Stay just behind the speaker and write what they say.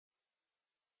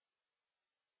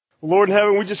Lord in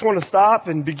heaven, we just want to stop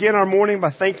and begin our morning by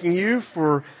thanking you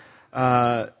for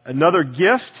another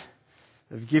gift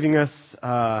of giving us,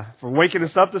 for waking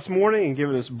us up this morning and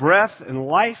giving us breath and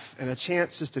life and a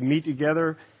chance just to meet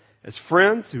together as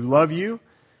friends who love you,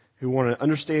 who want to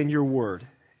understand your word.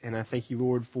 And I thank you,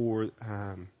 Lord, for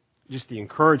just the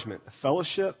encouragement, the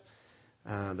fellowship,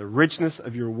 the richness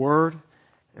of your word.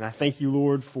 And I thank you,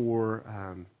 Lord, for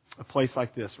a place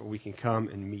like this where we can come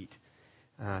and meet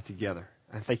together.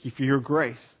 I thank you for your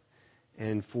grace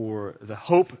and for the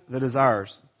hope that is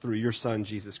ours through your Son,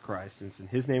 Jesus Christ. And it's in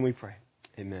His name we pray.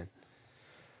 Amen.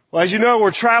 Well, as you know,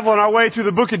 we're traveling our way through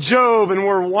the book of Job, and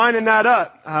we're winding that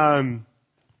up.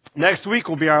 Next week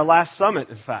will be our last summit,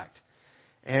 in fact.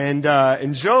 And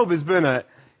Job has been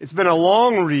it's been a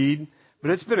long read,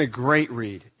 but it's been a great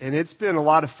read. And it's been a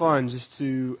lot of fun just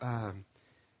to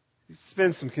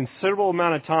spend some considerable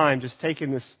amount of time just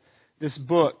taking this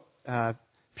book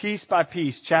piece by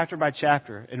piece, chapter by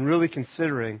chapter, and really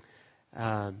considering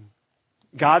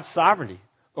God's sovereignty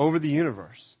over the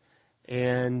universe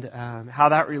and how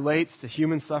that relates to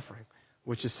human suffering,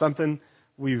 which is something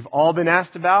we've all been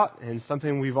asked about and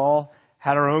something we've all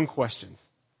had our own questions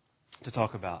to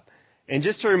talk about. And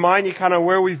just to remind you kind of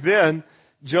where we've been,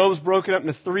 Job's broken up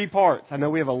into 3 parts. I know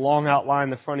we have a long outline in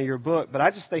the front of your book, but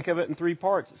I just think of it in 3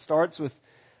 parts. It starts with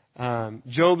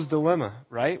Job's dilemma,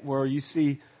 right, where you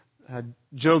see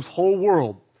Job's whole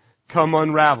world come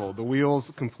unraveled. The wheels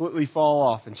completely fall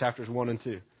off in chapters 1 and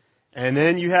 2. And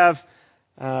then you have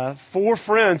 4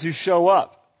 friends who show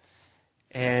up.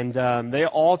 And they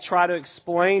all try to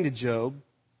explain to Job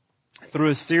through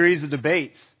a series of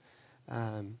debates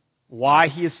why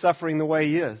he is suffering the way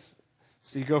he is.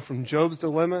 So you go from Job's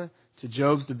dilemma to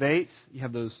Job's debates. You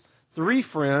have those 3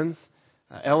 friends,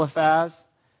 Eliphaz,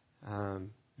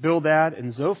 Bildad,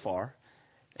 and Zophar.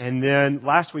 And then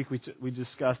last week we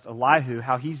discussed Elihu,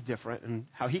 how he's different and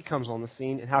how he comes on the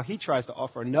scene and how he tries to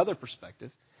offer another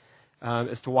perspective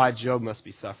as to why Job must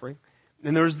be suffering.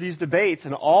 And there's these debates,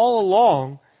 and all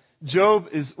along, Job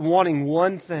is wanting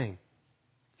one thing.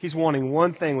 He's wanting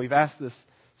one thing. We've asked this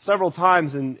several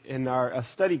times in our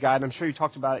study guide. I'm sure you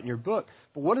talked about it in your book.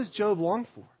 But what does Job long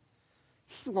for?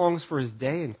 He longs for his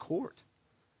day in court.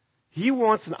 He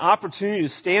wants an opportunity to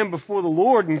stand before the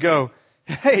Lord and go,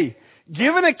 hey,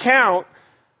 give an account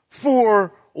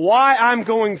for why I'm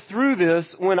going through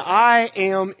this when I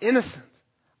am innocent.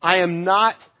 I am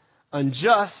not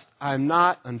unjust. I'm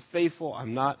not unfaithful.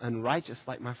 I'm not unrighteous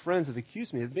like my friends have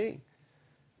accused me of being.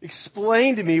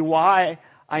 Explain to me why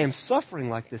I am suffering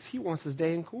like this. He wants his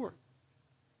day in court.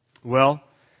 Well,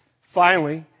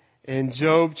 finally, in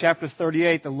Job chapter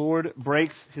 38, the Lord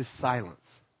breaks his silence,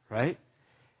 right?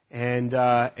 And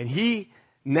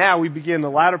now we begin the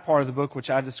latter part of the book, which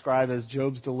I describe as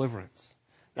Job's deliverance.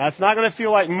 Now, it's not going to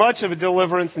feel like much of a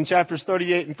deliverance in chapters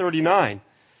 38 and 39.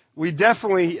 We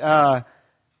definitely are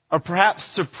perhaps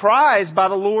surprised by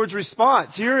the Lord's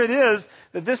response. Here it is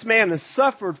that this man has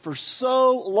suffered for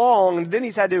so long, and then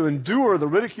he's had to endure the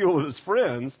ridicule of his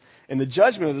friends and the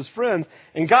judgment of his friends,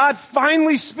 and God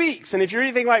finally speaks. And if you're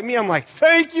anything like me, I'm like,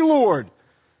 thank you, Lord.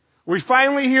 We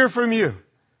finally hear from you.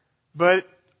 But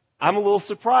I'm a little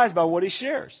surprised by what he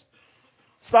shares.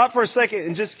 Stop for a second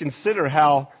and just consider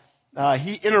how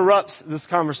he interrupts this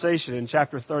conversation in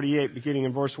chapter 38, beginning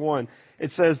in verse 1.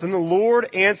 It says, Then the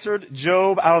Lord answered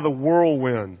Job out of the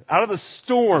whirlwind, out of the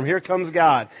storm. Here comes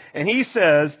God. And he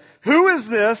says, Who is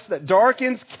this that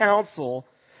darkens counsel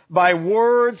by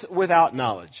words without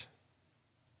knowledge?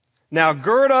 Now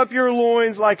gird up your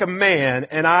loins like a man,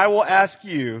 and I will ask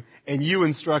you, and you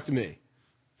instruct me.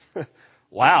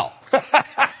 Wow.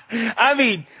 I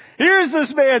mean, here's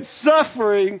this man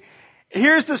suffering.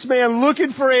 Here's this man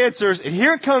looking for answers. And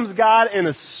here comes God in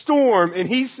a storm. And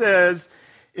he says,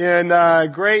 in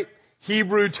great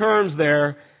Hebrew terms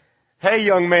there, hey,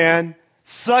 young man,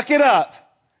 suck it up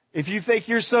if you think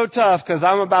you're so tough, because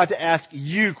I'm about to ask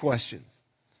you questions.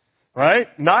 Right?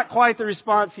 Not quite the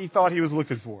response he thought he was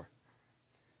looking for.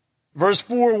 Verse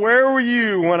 4, Where were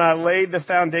you when I laid the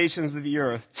foundations of the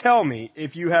earth? Tell me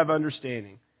if you have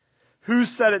understanding. Who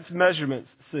set its measurements,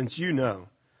 since you know?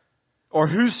 Or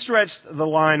who stretched the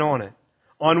line on it?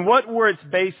 On what were its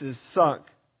bases sunk?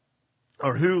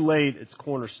 Or who laid its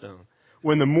cornerstone?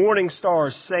 When the morning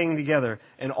stars sang together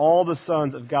and all the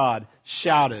sons of God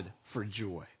shouted for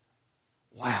joy.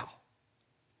 Wow.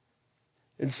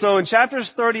 And so in chapters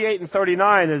 38 and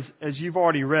 39, as you've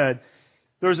already read,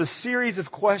 there's a series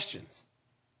of questions.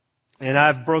 And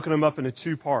I've broken them up into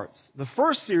 2 parts. The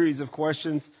first series of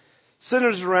questions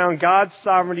centers around God's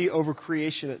sovereignty over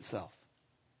creation itself.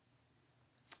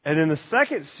 And then the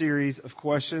second series of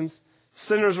questions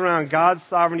centers around God's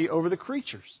sovereignty over the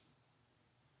creatures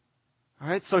All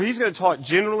right, so he's going to talk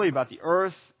generally about the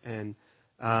earth and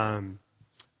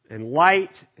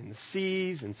light and the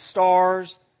seas and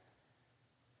stars.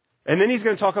 And then he's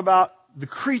going to talk about the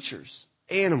creatures,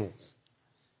 animals.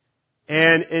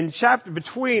 And in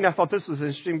I thought this was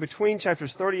interesting, between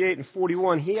chapters 38 and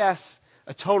 41, he asks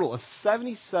a total of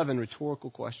 77 rhetorical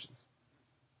questions.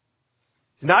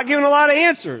 He's not giving a lot of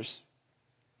answers.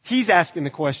 He's asking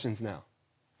the questions now.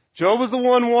 Job was the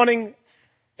one wanting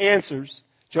answers.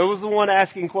 Job was the one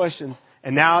asking questions.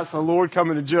 And now it's the Lord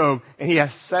coming to Job, and he has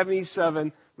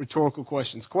 77 rhetorical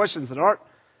questions. Questions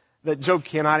that Job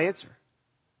cannot answer.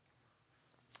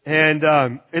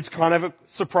 And it's kind of a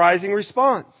surprising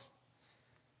response.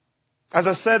 As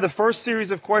I said, the first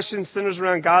series of questions centers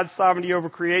around God's sovereignty over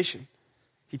creation.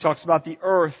 He talks about the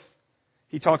earth.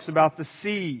 He talks about the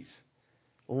seas,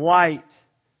 light,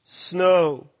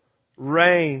 snow,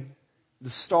 rain,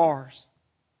 the stars.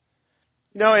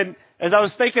 And as I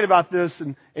was thinking about this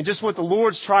and just what the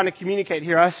Lord's trying to communicate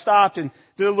here, I stopped and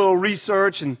did a little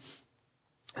research and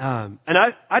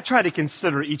I tried to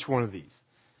consider each one of these.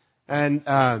 And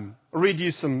I'll read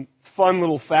you some fun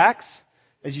little facts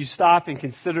as you stop and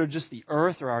consider just the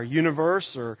earth or our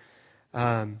universe or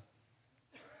some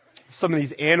of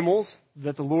these animals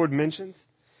that the Lord mentions.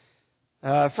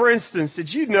 For instance,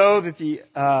 did you know that the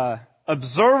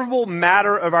observable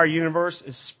matter of our universe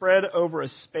is spread over a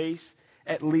space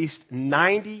at least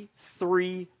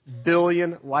 93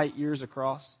 billion light years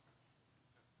across?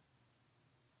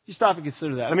 You stop and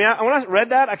consider that. When I read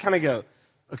that, I kind of go,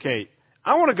 okay,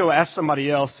 I want to go ask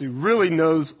somebody else who really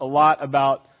knows a lot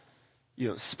about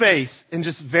space and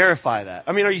just verify that.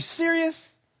 Are you serious?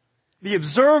 The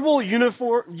observable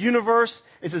universe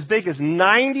is as big as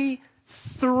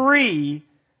 93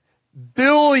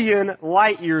 billion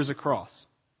light years across.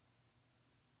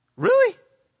 Really?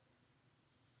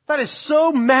 That is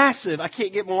so massive, I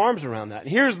can't get my arms around that. And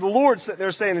here's the Lord sitting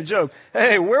there saying to Job,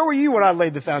 hey, where were you when I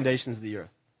laid the foundations of the earth?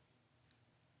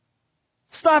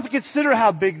 Stop and consider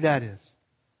how big that is.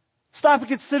 Stop and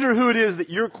consider who it is that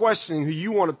you're questioning, who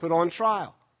you want to put on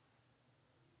trial.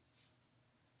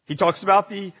 He talks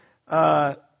about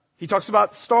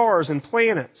stars and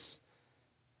planets.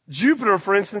 Jupiter,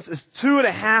 for instance, is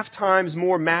 2.5 times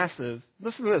more massive.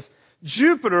 Listen to this.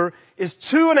 Jupiter is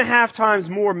 2.5 times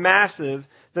more massive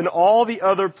than all the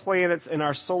other planets in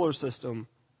our solar system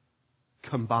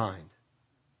combined.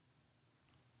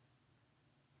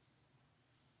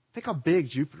 Think how big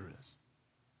Jupiter is.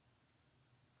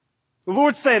 The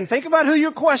Lord's saying, think about who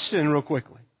you're questioning real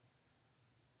quickly.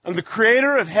 I'm the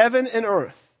creator of heaven and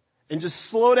earth. And just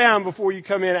slow down before you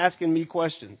come in asking me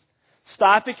questions.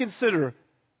 Stop and consider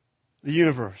the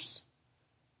universe.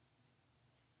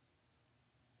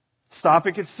 Stop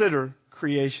and consider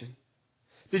creation.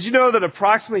 Did you know that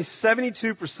approximately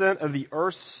 72% of the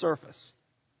Earth's surface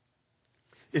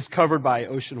is covered by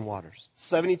ocean waters?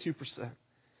 72%.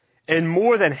 And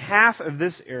more than half of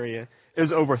this area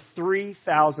is over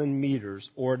 3,000 meters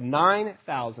or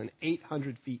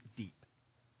 9,800 feet deep.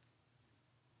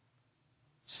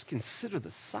 Just consider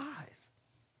the size.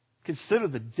 Consider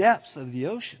the depths of the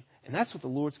ocean. And that's what the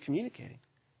Lord's communicating.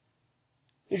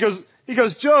 He goes,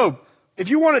 Job, if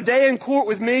you want a day in court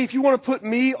with me, if you want to put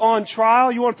me on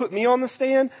trial, you want to put me on the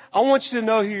stand, I want you to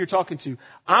know who you're talking to.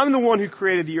 I'm the one who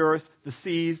created the earth, the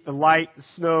seas, the light, the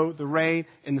snow, the rain,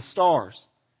 and the stars.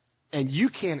 And you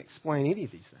can't explain any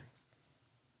of these things.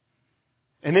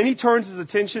 And then he turns his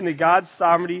attention to God's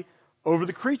sovereignty over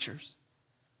the creatures.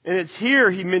 And it's here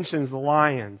he mentions the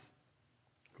lions,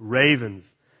 ravens,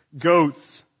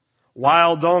 goats,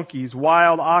 wild donkeys,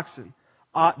 wild oxen,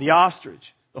 the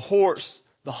ostrich, the horse,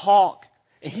 the hawk.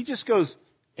 And he just goes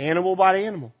animal by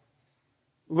animal,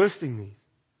 listing these.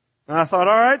 And I thought,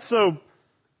 all right, so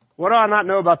what do I not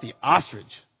know about the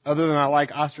ostrich other than I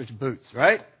like ostrich boots,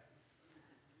 right?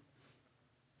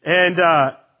 And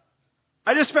I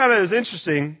just found it as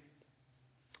interesting.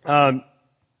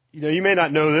 You may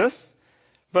not know this,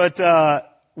 but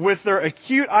with their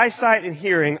acute eyesight and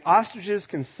hearing, ostriches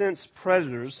can sense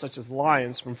predators such as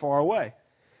lions from far away.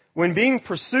 When being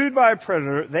pursued by a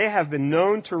predator, they have been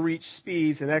known to reach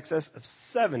speeds in excess of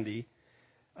 70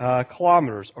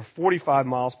 kilometers or 45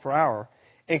 miles per hour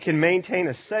and can maintain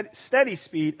a steady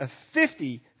speed of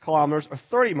 50 kilometers or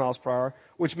 30 miles per hour,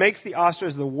 which makes the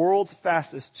ostrich the world's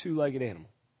fastest two-legged animal.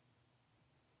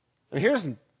 And here's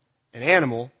an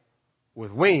animal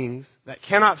with wings that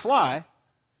cannot fly,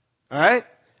 all right,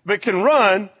 but can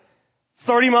run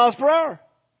 30 miles per hour.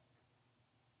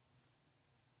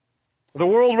 The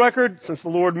world record, since the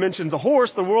Lord mentions a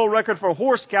horse, the world record for a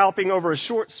horse galloping over a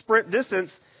short sprint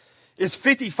distance is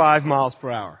 55 miles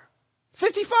per hour.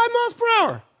 55 miles per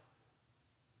hour.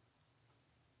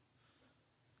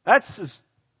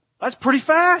 That's pretty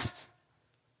fast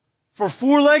for a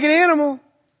four-legged animal.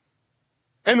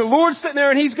 And the Lord's sitting there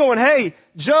and He's going, hey,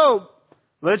 Job,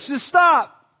 let's just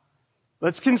stop.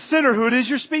 Let's consider who it is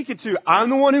you're speaking to. I'm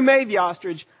the one who made the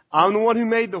ostrich. I'm the one who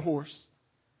made the horse.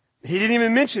 He didn't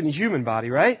even mention the human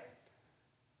body, right?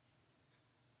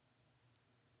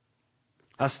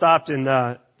 I stopped and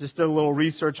just did a little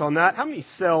research on that. How many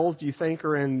cells do you think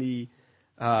are in the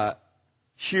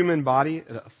human body,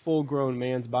 a full-grown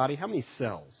man's body? How many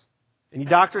cells? Any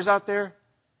doctors out there?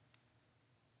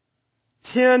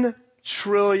 10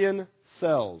 trillion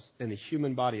cells in the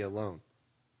human body alone,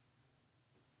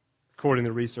 according to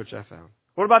the research I found.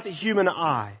 What about the human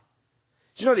eye?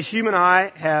 Do you know the human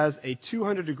eye has a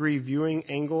 200-degree viewing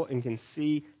angle and can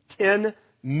see 10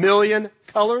 million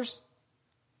colors?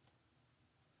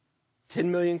 10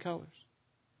 million colors.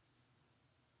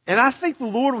 And I think the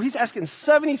Lord, He's asking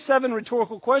 77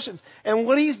 rhetorical questions. And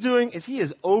what He's doing is He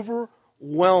is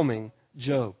overwhelming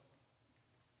Job.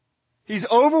 He's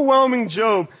overwhelming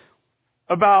Job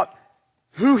about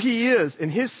who He is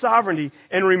and His sovereignty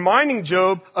and reminding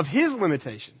Job of his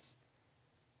limitations.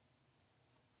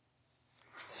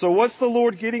 So what's the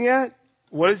Lord getting at?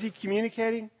 What is He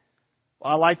communicating?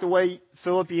 Well, I like the way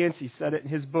Philip Yancey said it in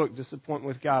his book,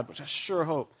 Disappointment with God, which I sure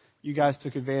hope you guys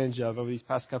took advantage of over these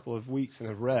past couple of weeks and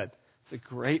have read. It's a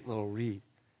great little read.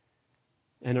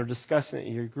 And are discussing it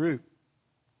in your group.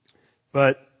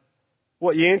 But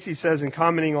what Yancey says in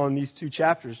commenting on these two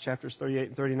chapters, chapters 38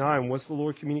 and 39, what's the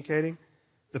Lord communicating?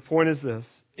 The point is this: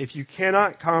 if you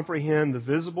cannot comprehend the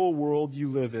visible world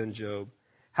you live in, Job,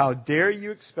 how dare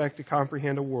you expect to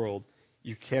comprehend a world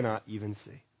you cannot even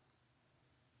see?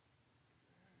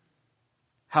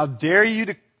 How dare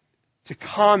you to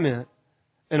comment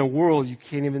in a world you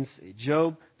can't even see?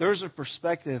 Job, there's a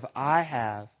perspective I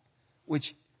have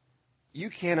which you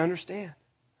can't understand.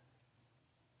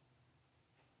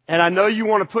 And I know you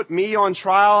want to put me on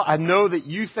trial. I know that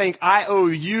you think I owe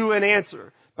you an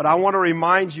answer. But I want to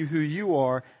remind you who you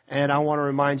are, and I want to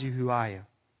remind you who I am.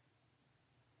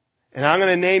 And I'm going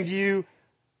to name to you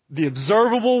the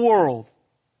observable world.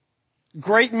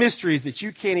 Great mysteries that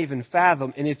you can't even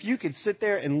fathom. And if you could sit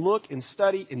there and look and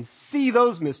study and see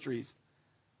those mysteries,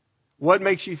 what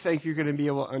makes you think you're going to be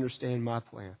able to understand my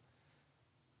plan?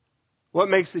 What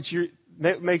makes you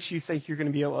think you're going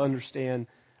to be able to understand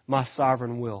my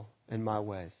sovereign will and my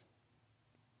ways?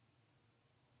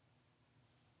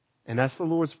 And that's the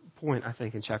Lord's point, I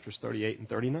think, in chapters 38 and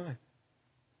 39.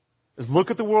 Is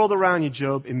look at the world around you,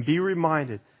 Job, and be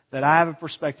reminded that I have a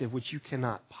perspective which you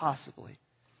cannot possibly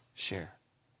share.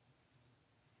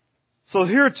 So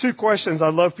here are two questions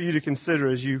I'd love for you to consider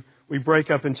as we break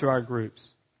up into our groups.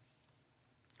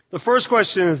 The first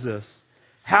question is this: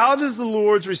 how does the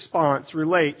Lord's response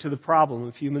relate to the problem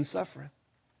of human suffering?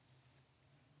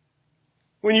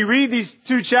 When you read these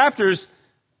two chapters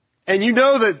and you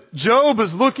know that Job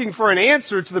is looking for an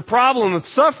answer to the problem of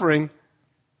suffering,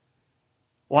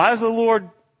 why does the Lord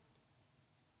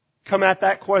come at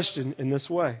that question in this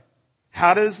way?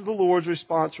 How does the Lord's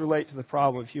response relate to the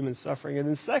problem of human suffering? And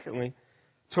then secondly,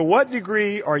 to what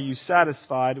degree are you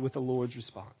satisfied with the Lord's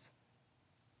response?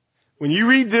 When you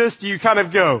read this, do you kind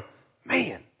of go,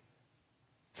 man,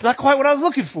 it's not quite what I was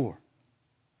looking for.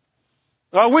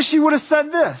 I wish you would have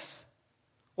said this.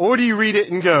 Or do you read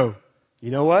it and go,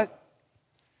 you know what?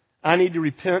 I need to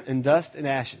repent in dust and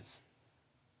ashes,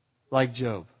 like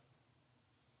Job.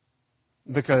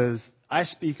 Because I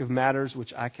speak of matters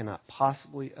which I cannot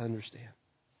possibly understand.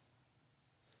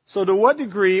 So to what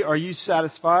degree are you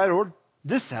satisfied or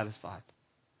dissatisfied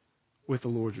with the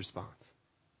Lord's response?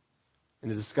 And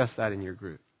to discuss that in your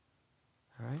group.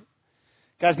 All right?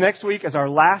 Guys, next week is our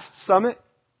last summit.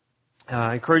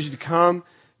 I encourage you to come,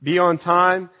 be on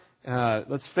time.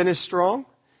 Let's finish strong.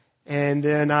 And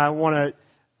then I want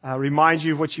to remind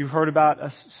you of what you've heard about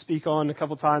us speak on a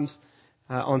couple times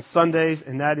on Sundays,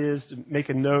 and that is to make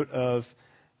a note of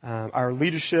our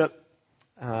leadership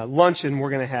luncheon we're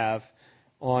going to have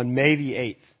on May the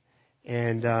 8th.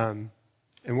 And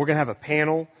we're going to have a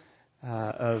panel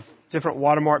of different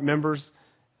Watermark members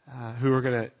who are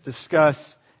going to discuss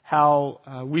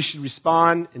how we should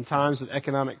respond in times of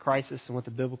economic crisis and what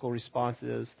the biblical response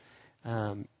is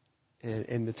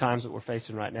in the times that we're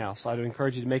facing right now. So I'd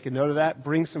encourage you to make a note of that,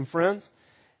 bring some friends,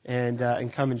 and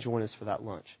come and join us for that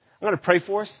lunch. I'm going to pray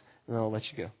for us, and then I'll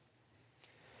let you go.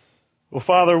 Well,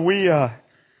 Father, we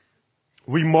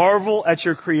marvel at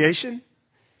your creation.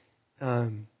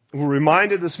 We're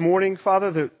reminded this morning,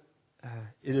 Father, that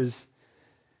it is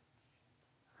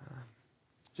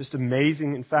just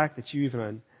amazing, in fact, that you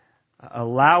even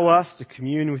allow us to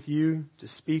commune with you, to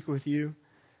speak with you.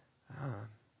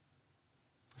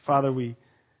 Father, we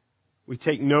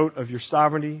take note of your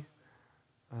sovereignty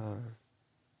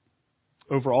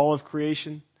over all of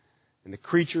creation and the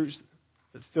creatures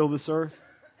that fill this earth.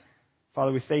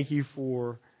 Father, we thank you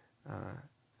for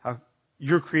how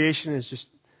your creation is just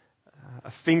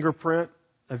a fingerprint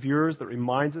of yours that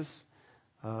reminds us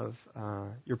of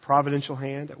your providential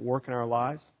hand at work in our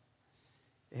lives.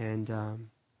 And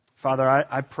Father,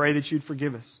 I pray that you'd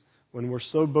forgive us when we're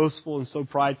so boastful and so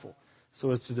prideful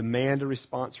so as to demand a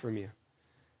response from you.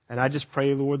 And I just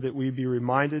pray, Lord, that we be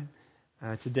reminded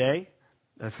today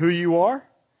of who you are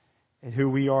and who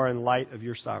we are in light of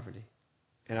your sovereignty.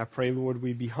 And I pray, Lord,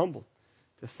 we be humbled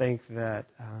to think that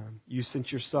you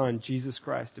sent your Son, Jesus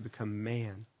Christ, to become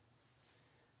man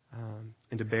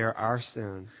and to bear our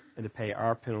sins and to pay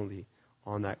our penalty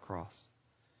on that cross.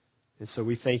 And so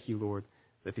we thank you, Lord,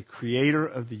 that the Creator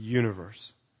of the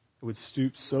universe would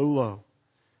stoop so low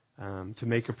to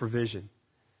make a provision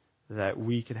that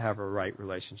we could have a right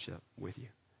relationship with you.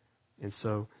 And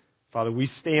so, Father, we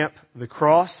stamp the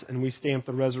cross and we stamp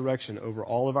the resurrection over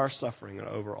all of our suffering and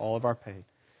over all of our pain.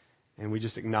 And we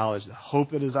just acknowledge the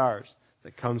hope that is ours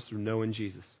that comes through knowing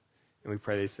Jesus. And we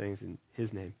pray these things in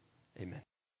His name. Amen.